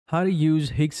How to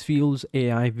use Higgsfield's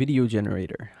AI video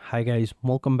generator. Hi guys,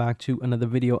 welcome back to another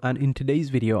video, and in today's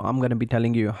video I'm going to be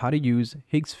telling you how to use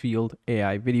Higgsfield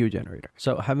AI video generator.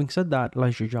 So having said that,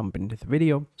 let's just jump into the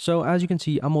video. So as you can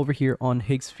see, I'm over here on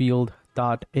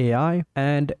Higgsfield.ai,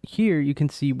 and here you can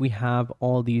see we have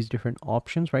all these different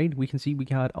options, right? We can see we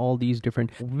got all these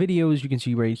different videos. You can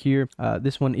see right here,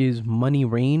 this one is Money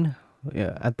Rain.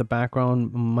 Yeah, at the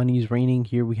background, money's raining.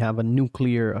 Here we have a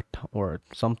nuclear or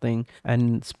something,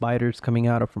 and spiders coming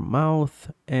out of her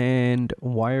mouth, and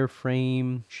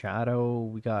wireframe, shadow.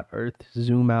 We got earth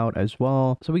zoom out as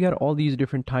well. So we got all these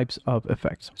different types of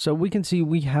effects. So we can see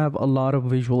we have a lot of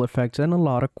visual effects and a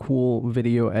lot of cool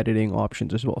video editing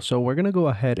options as well. So we're gonna go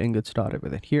ahead and get started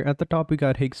with it. Here at the top we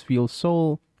got Higgsfield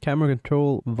Soul, camera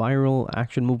control, viral,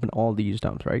 action movement, all these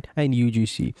dumps, right? And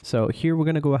UGC. So here we're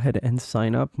going to go ahead and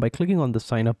sign up by clicking on the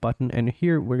sign up button. And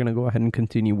here we're going to go ahead and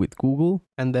continue with Google.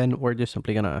 And then we're just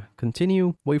simply going to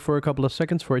continue, wait for a couple of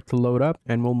seconds for it to load up,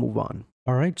 and we'll move on.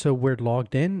 All right, so we're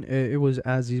logged in. It was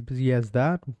as easy as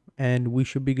that, and we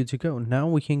should be good to go. Now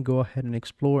we can go ahead and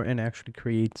explore and actually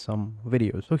create some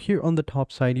videos. So here on the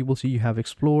top side, you will see you have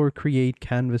explore, create,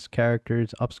 canvas,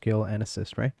 characters, upscale, and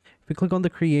assist, right? If we click on the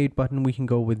create button, we can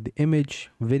go with the image,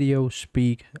 video,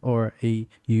 speak, or a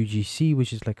UGC,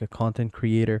 which is like a content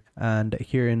creator. And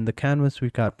here in the canvas,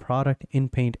 we've got product, in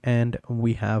paint, and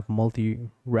we have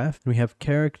multi-ref. We have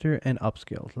character and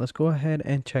upscale. Let's go ahead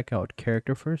and check out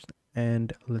character first,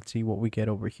 and let's see what we get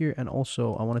over here. And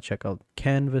also I want to check out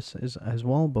canvas as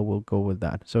well, but we'll go with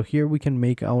that. So here we can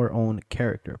make our own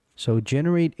character. So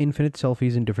generate infinite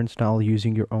selfies in different style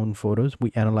using your own photos.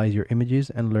 We analyze your images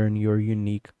and learn your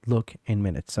unique look in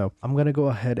minutes. So I'm going to go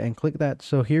ahead and click that.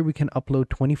 So here we can upload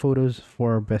 20 photos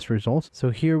for best results.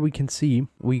 So here we can see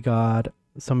we got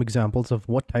some examples of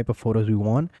what type of photos we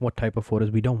want, what type of photos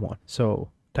we don't want. So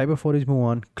type of photos we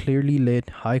want: clearly lit,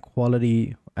 high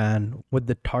quality, and with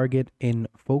the target in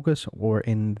focus or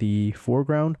in the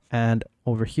foreground. And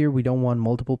over here we don't want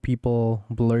multiple people,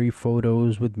 blurry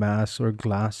photos with masks or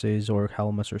glasses or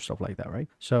helmets or stuff like that, right?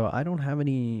 So I don't have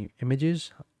any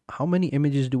images. How many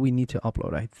images do we need to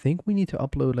upload? I think we need to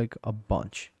upload like a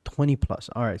bunch, 20 plus.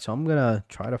 All right, so I'm gonna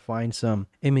try to find some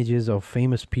images of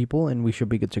famous people and we should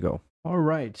be good to go. All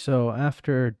right, so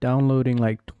after downloading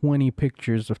like 20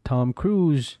 pictures of Tom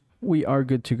Cruise, we are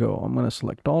good to go. I'm going to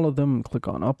select all of them and click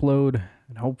on upload,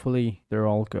 and hopefully they're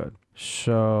all good.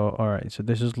 So, all right, so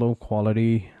this is low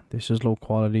quality. This is low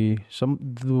quality.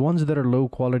 The ones that are low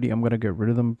quality, I'm going to get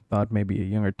rid of them. Thought maybe a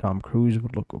younger Tom Cruise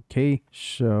would look okay.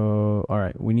 So, all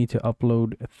right, we need to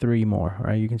upload 3 more. All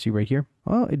right, you can see right here.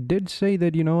 Well, it did say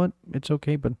that, you know what, it's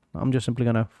okay, but I'm just simply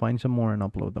going to find some more and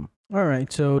upload them. All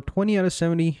right, so 20 out of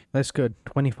 70. That's good.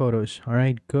 20 photos. All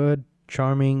right, good.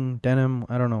 Charming, denim,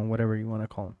 I don't know, whatever you want to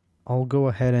call them. I'll go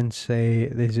ahead and say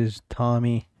this is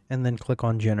Tommy and then click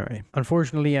on generate.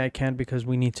 Unfortunately, I can't because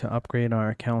we need to upgrade our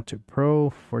account to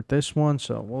pro for this one.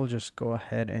 So we'll just go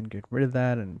ahead and get rid of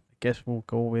that, and I guess we'll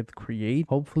go with create.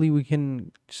 Hopefully we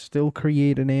can still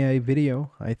create an AI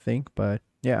video, I think, but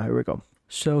yeah, here we go.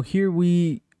 So here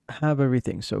we have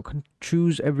everything. So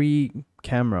choose every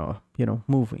camera,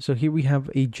 moving. So here we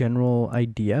have a general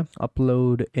idea.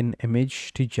 Upload an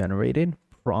image to generate it.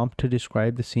 Prompt to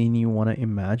describe the scene you want to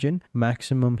imagine.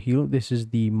 Maximum hue, this is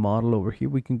the model over here.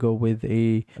 We can go with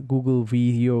a Google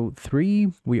Video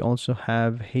 3. We also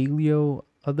have Halio,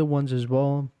 other ones as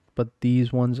well, but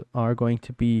these ones are going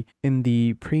to be in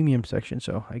the premium section,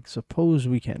 so I suppose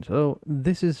we can. So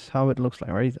this is how it looks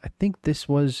like, right? I think this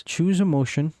was choose a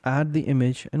motion, add the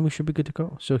image, and we should be good to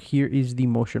go. So here is the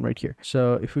motion right here.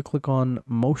 So if we click on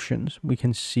motions, we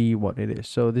can see what it is.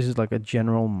 So this is like a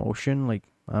general motion, like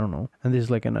I don't know. And this is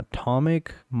like an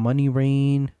atomic, money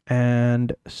rain,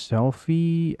 and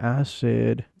selfie,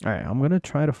 acid. All right, I'm going to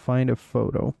try to find a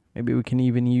photo. Maybe we can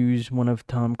even use one of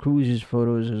Tom Cruise's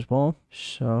photos as well.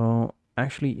 So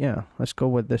actually, yeah, let's go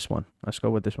with this one.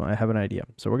 I have an idea.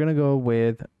 So we're going to go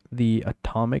with the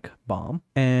atomic bomb,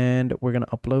 and we're going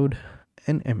to upload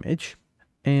an image.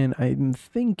 And I'm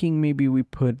thinking maybe we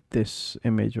put this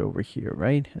image over here,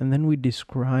 right? And then we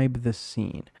describe the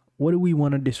scene. What do we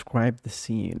want to describe the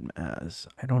scene as?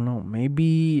 I don't know.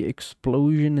 Maybe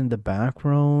explosion in the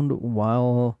background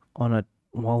while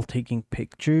taking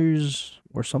pictures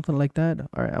or something like that.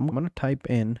 All right, I'm going to type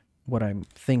in what I'm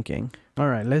thinking. All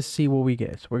right, let's see what we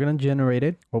get. So we're going to generate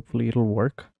it. Hopefully it'll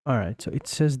work. All right, so it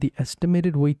says the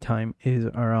estimated wait time is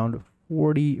around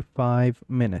 45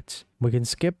 minutes. We can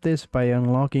skip this by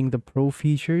unlocking the pro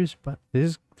features, but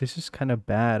this is kind of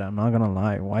bad. I'm not going to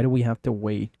lie. Why do we have to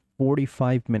wait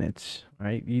 45 minutes,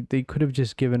 right? They could have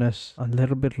just given us a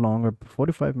little bit longer.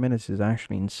 45 minutes is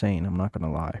actually insane, I'm not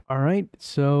gonna lie. All right,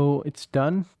 so it's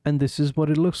done, and this is what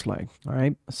it looks like. All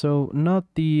right, so not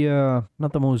the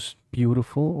most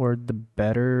beautiful or the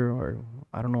better, or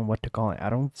I don't know what to call it.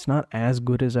 It's not as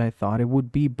good as I thought it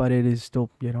would be, but it is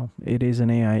still, it is an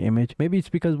AI image. Maybe it's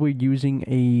because we're using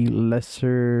a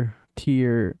lesser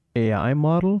tier AI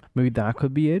model. Maybe that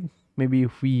could be it. Maybe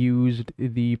if we used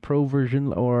the pro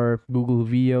version or Google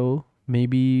VO,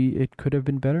 maybe it could have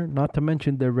been better. Not to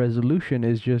mention the resolution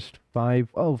is just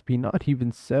 512p, not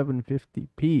even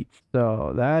 750p.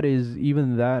 So that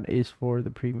is for the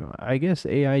premium. I guess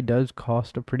AI does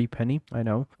cost a pretty penny. I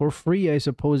know. For free, I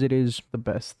suppose it is the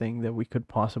best thing that we could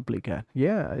possibly get.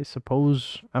 Yeah, I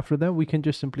suppose after that we can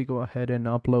just simply go ahead and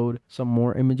upload some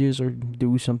more images or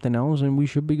do something else, and we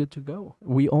should be good to go.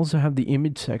 We also have the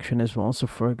image section as well. So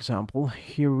for example,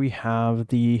 here we have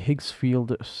the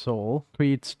Higgsfield Soul.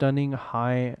 Create stunning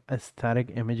high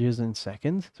aesthetic images in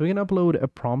seconds. So we can upload a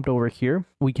prompt over here.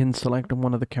 We can select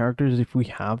one of the characters if we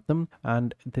have them,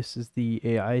 and this is the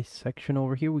AI section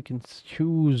over here. We can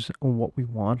choose what we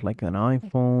want, like an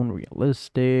iPhone,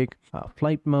 realistic,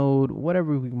 flight mode,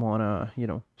 whatever we want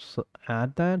to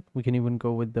add that. We can even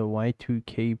go with the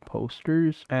Y2K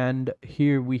posters, and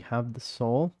here we have the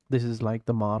soul. This is like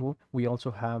the model. We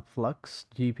also have Flux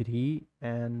GPT,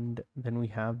 and then we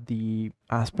have the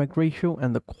aspect ratio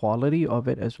and the quality of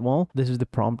it as well. This is the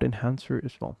prompt enhancer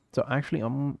as well. So actually,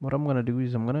 what I'm gonna do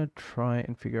is I'm gonna try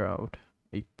and figure out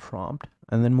a prompt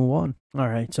and then move on. All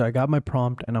right, so I got my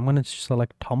prompt, and I'm gonna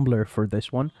select Tumblr for this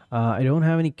one. I don't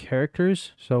have any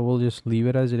characters, so we'll just leave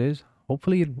it as it is.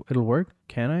 Hopefully it'll work.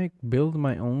 Can I build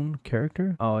my own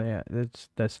character? Oh yeah,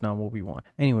 that's not what we want.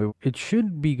 Anyway, it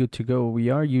should be good to go. We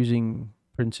are using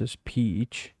Princess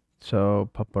Peach. So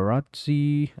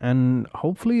paparazzi, and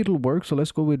hopefully it'll work. So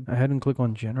let's go ahead and click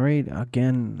on generate.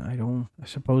 Again, I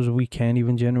suppose we can't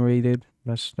even generate it.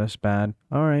 That's bad.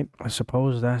 All right, I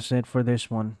suppose that's it for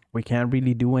this one. We can't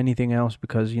really do anything else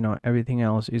because everything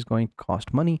else is going to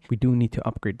cost money. We do need to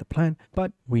upgrade the plan,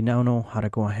 but we now know how to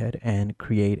go ahead and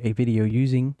create a video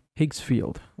using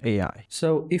Higgsfield AI.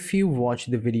 So if you've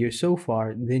watched the video so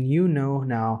far, then you know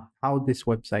now how this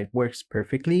website works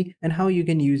perfectly and how you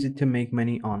can use it to make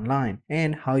money online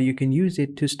and how you can use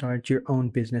it to start your own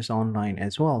business online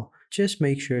as well. Just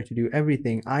make sure to do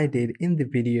everything I did in the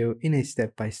video in a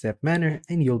step-by-step manner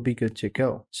and you'll be good to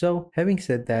go. So having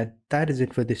said that, that is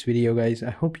it for this video, guys. I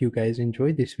hope you guys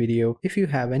enjoyed this video. If you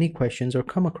have any questions or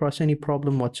come across any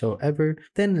problem whatsoever,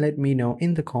 then let me know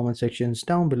in the comment sections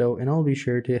down below and I'll be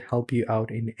sure to help you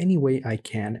out in any way I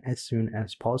can as soon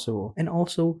as possible. And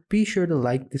also be sure to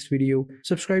like this video,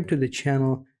 subscribe to the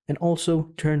channel, and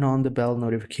also turn on the bell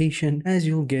notification as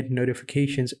you'll get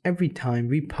notifications every time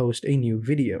we post a new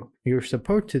video. Your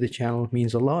support to the channel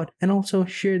means a lot, and also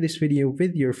share this video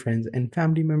with your friends and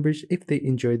family members if they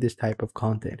enjoy this type of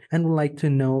content and would like to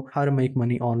know how to make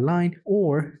money online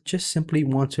or just simply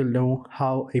want to know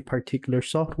how a particular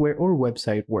software or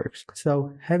website works.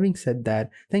 So having said that,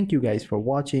 thank you guys for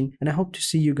watching and I hope to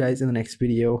see you guys in the next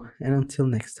video, and until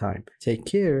next time, take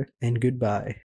care and goodbye.